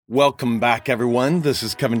Welcome back, everyone. This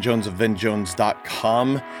is Kevin Jones of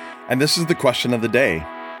VinJones.com, and this is the question of the day.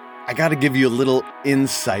 I got to give you a little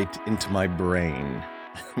insight into my brain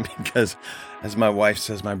because, as my wife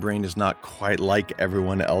says, my brain is not quite like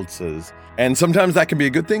everyone else's. And sometimes that can be a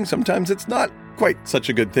good thing. Sometimes it's not quite such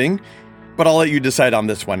a good thing, but I'll let you decide on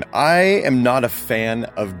this one. I am not a fan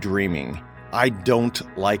of dreaming. I don't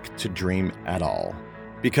like to dream at all,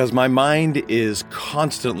 because my mind is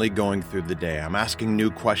constantly going through the day. I'm asking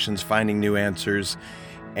new questions, finding new answers,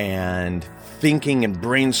 and thinking and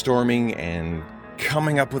brainstorming and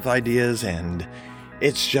coming up with ideas, and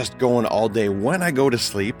it's just going all day. When I go to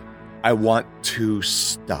sleep, I want to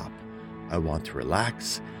stop. I want to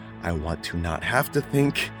relax. I want to not have to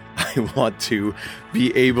think. I want to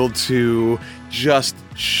be able to just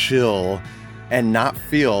chill and not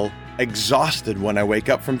feel exhausted when I wake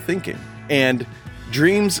up from thinking. And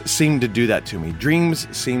dreams seem to do that to me. Dreams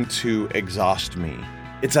seem to exhaust me.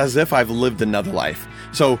 It's as if I've lived another life.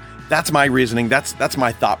 So that's my reasoning. That's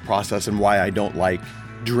my thought process and why I don't like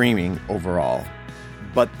dreaming overall.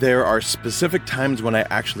 But there are specific times when I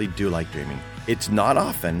actually do like dreaming. It's not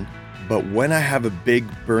often, but when I have a big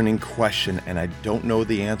burning question and I don't know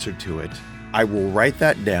the answer to it, I will write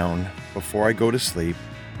that down before I go to sleep,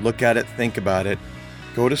 look at it, think about it,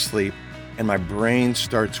 go to sleep, and my brain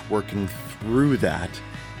starts working through that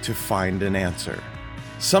to find an answer.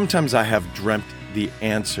 Sometimes I have dreamt the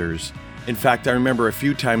answers. In fact, I remember a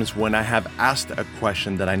few times when I have asked a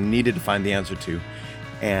question that I needed to find the answer to,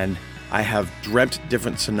 and I have dreamt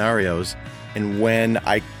different scenarios, and when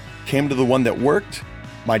I came to the one that worked,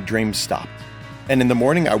 my dream stopped. And in the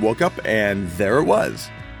morning, I woke up and there it was.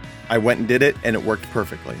 I went and did it, and it worked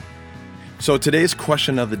perfectly. So today's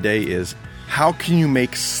question of the day is, how can you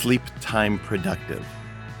make sleep time productive?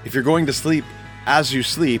 If you're going to sleep as you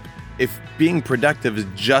sleep, if being productive is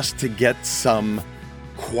just to get some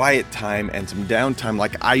quiet time and some downtime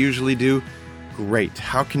like I usually do, great.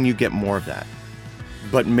 How can you get more of that?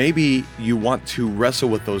 But maybe you want to wrestle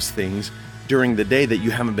with those things during the day that you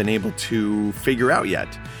haven't been able to figure out yet.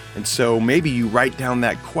 And so maybe you write down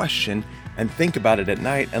that question and think about it at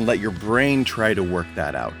night and let your brain try to work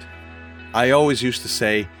that out. I always used to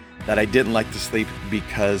say that I didn't like to sleep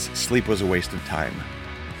because sleep was a waste of time.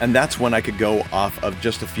 And that's when I could go off of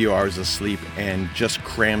just a few hours of sleep and just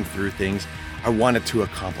cram through things. I wanted to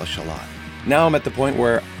accomplish a lot. Now I'm at the point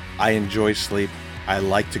where I enjoy sleep. I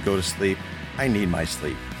like to go to sleep. I need my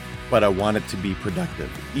sleep. But I want it to be productive,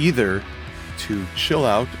 either to chill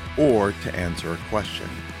out or to answer a question.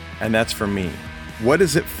 And that's for me. What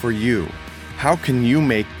is it for you? How can you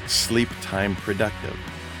make sleep time productive?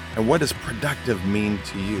 And what does productive mean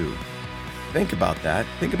to you? Think about that.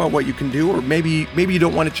 Think about what you can do, or maybe you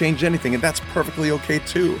don't want to change anything, and that's perfectly okay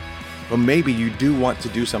too. But maybe you do want to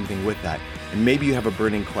do something with that. And maybe you have a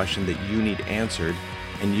burning question that you need answered,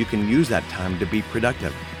 and you can use that time to be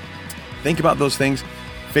productive. Think about those things,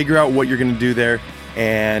 figure out what you're going to do there,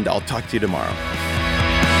 and I'll talk to you tomorrow.